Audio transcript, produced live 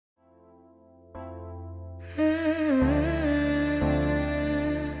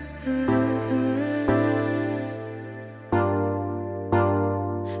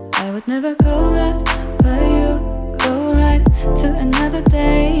never go left, but you go right to another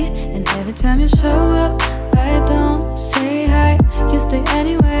day. And every time you show up, I don't say hi, you stay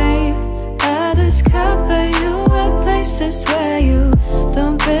anyway. I discover you at places where you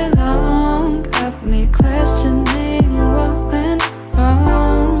don't belong. Got me questioning what went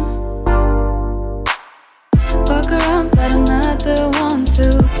wrong. Walk around but I'm not the one to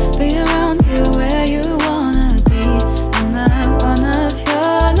be around you where you wanna be. I'm not one of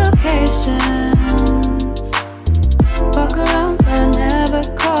your locations. Walk around but I never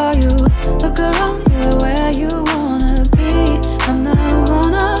call you. Look around you where you wanna be. I'm not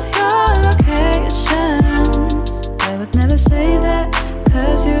one of your locations. I would never say that,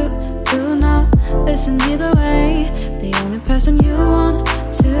 cause you do not listen either way. The only person you want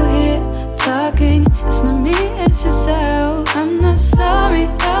to hear talking it's not me, it's yourself. I'm not sorry,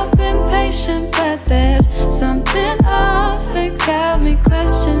 I've been patient, but there's something off. It got me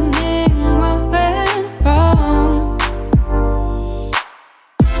questioning what went wrong.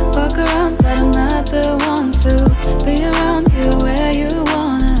 Walk around, but I'm not the one to be around you where you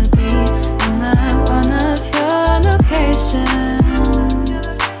wanna be. I'm not one of your locations.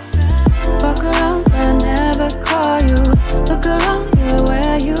 Walk around, but I never call you. Look around you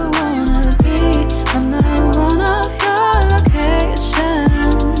where you wanna be. I'm not one of your locations.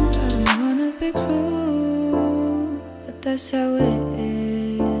 I don't wanna be cruel, but that's how it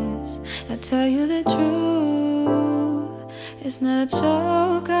is. I tell you the truth, it's not a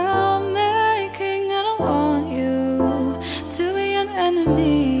joke I'm making. I don't want you to be an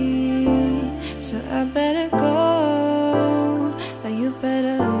enemy, so I better go, but you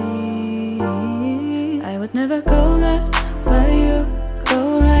better leave. I would never go left, but you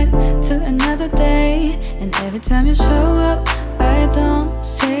go right to another day. And every time you show up, I don't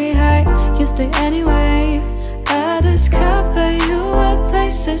say hi, you stay anyway. I discover you at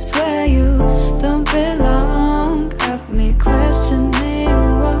places where you don't belong. Got me questioning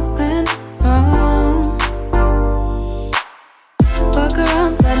what went wrong. Walk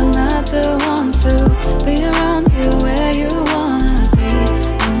around but I'm not the one to be around you where you wanna be.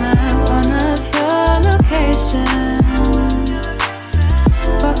 I'm not one of your locations.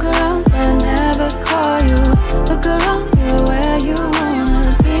 Walk around but I never call you. Look around you where you